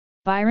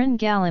Byron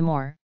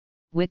Gallimore,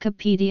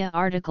 Wikipedia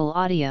article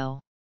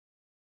audio.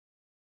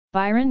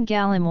 Byron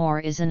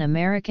Gallimore is an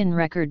American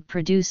record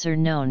producer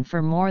known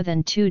for more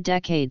than 2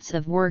 decades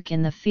of work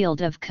in the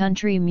field of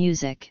country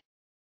music.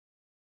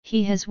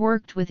 He has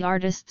worked with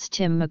artists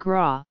Tim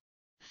McGraw,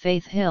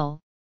 Faith Hill,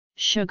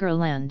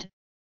 Sugarland,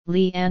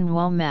 Lee Ann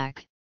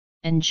Womack,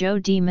 and Joe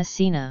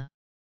DiMessina.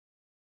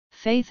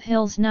 Faith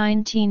Hill's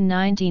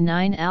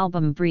 1999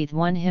 album Breathe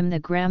won him the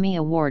Grammy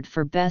Award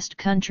for Best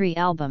Country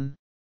Album.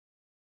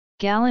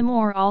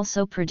 Gallimore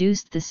also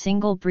produced the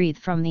single Breathe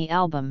from the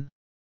album.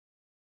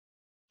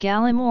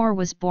 Gallimore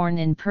was born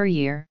in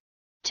Puryear,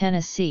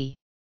 Tennessee.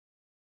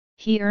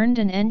 He earned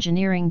an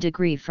engineering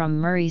degree from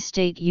Murray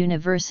State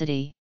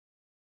University.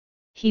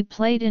 He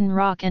played in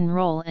rock and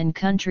roll and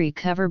country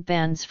cover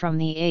bands from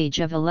the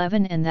age of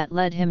 11, and that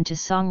led him to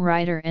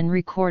songwriter and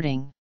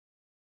recording.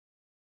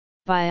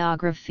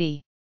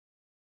 Biography.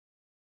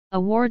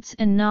 Awards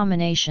and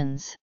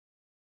nominations.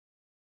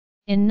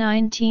 In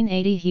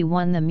 1980 he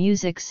won the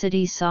Music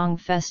City Song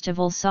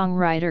Festival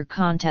Songwriter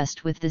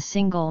Contest with the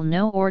single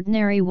No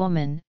Ordinary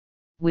Woman,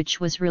 which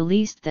was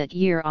released that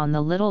year on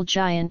the Little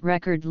Giant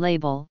record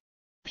label,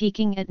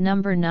 peaking at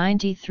number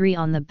 93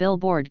 on the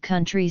Billboard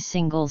Country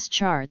Singles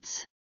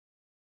charts.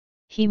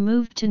 He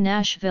moved to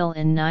Nashville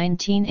in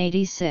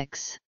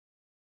 1986.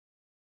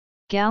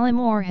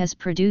 Gallimore has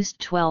produced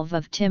 12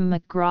 of Tim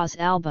McGraw's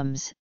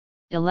albums,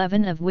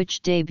 11 of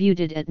which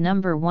debuted at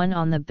number 1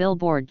 on the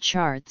Billboard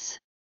charts.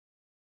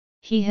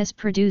 He has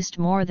produced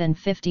more than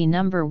 50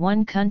 number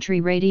 1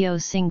 country radio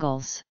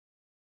singles.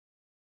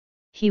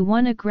 He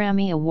won a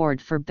Grammy Award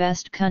for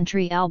Best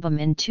Country Album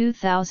in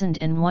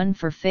 2001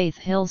 for Faith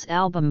Hill's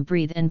album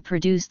Breathe and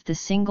produced the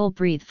single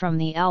Breathe from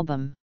the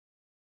album.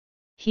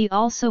 He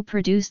also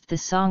produced the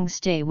song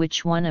Stay,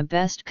 which won a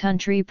Best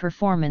Country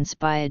Performance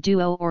by a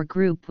Duo or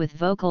Group with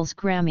Vocals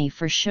Grammy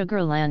for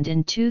Sugarland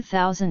in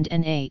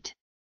 2008.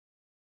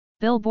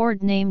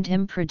 Billboard named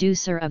him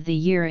Producer of the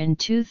Year in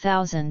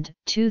 2000,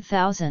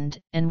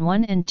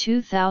 2001 and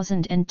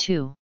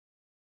 2002.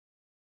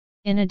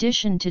 In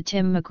addition to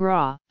Tim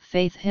McGraw,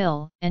 Faith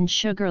Hill, and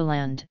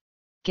Sugarland,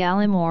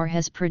 Gallimore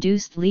has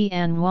produced Lee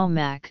Ann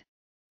Womack,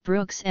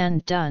 Brooks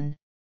and Dunn,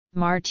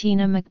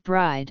 Martina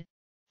McBride,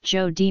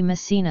 Joe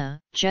DiMessina,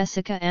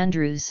 Jessica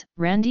Andrews,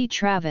 Randy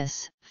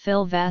Travis,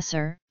 Phil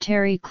Vassar,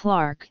 Terry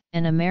Clark,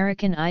 and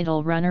American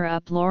Idol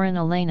runner-up Lauren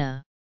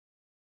Alaina.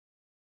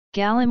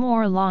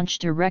 Gallimore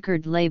launched a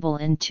record label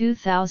in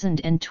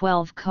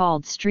 2012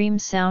 called Stream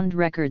Sound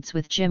Records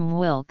with Jim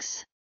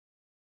Wilkes.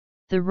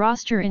 The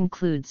roster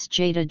includes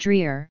Jada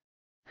Dreer,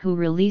 who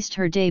released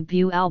her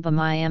debut album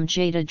I Am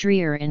Jada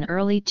Dreer in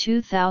early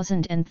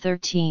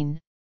 2013,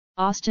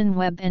 Austin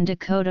Webb and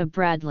Dakota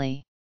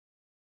Bradley.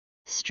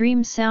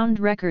 Stream Sound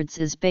Records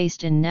is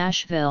based in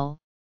Nashville,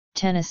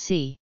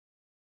 Tennessee.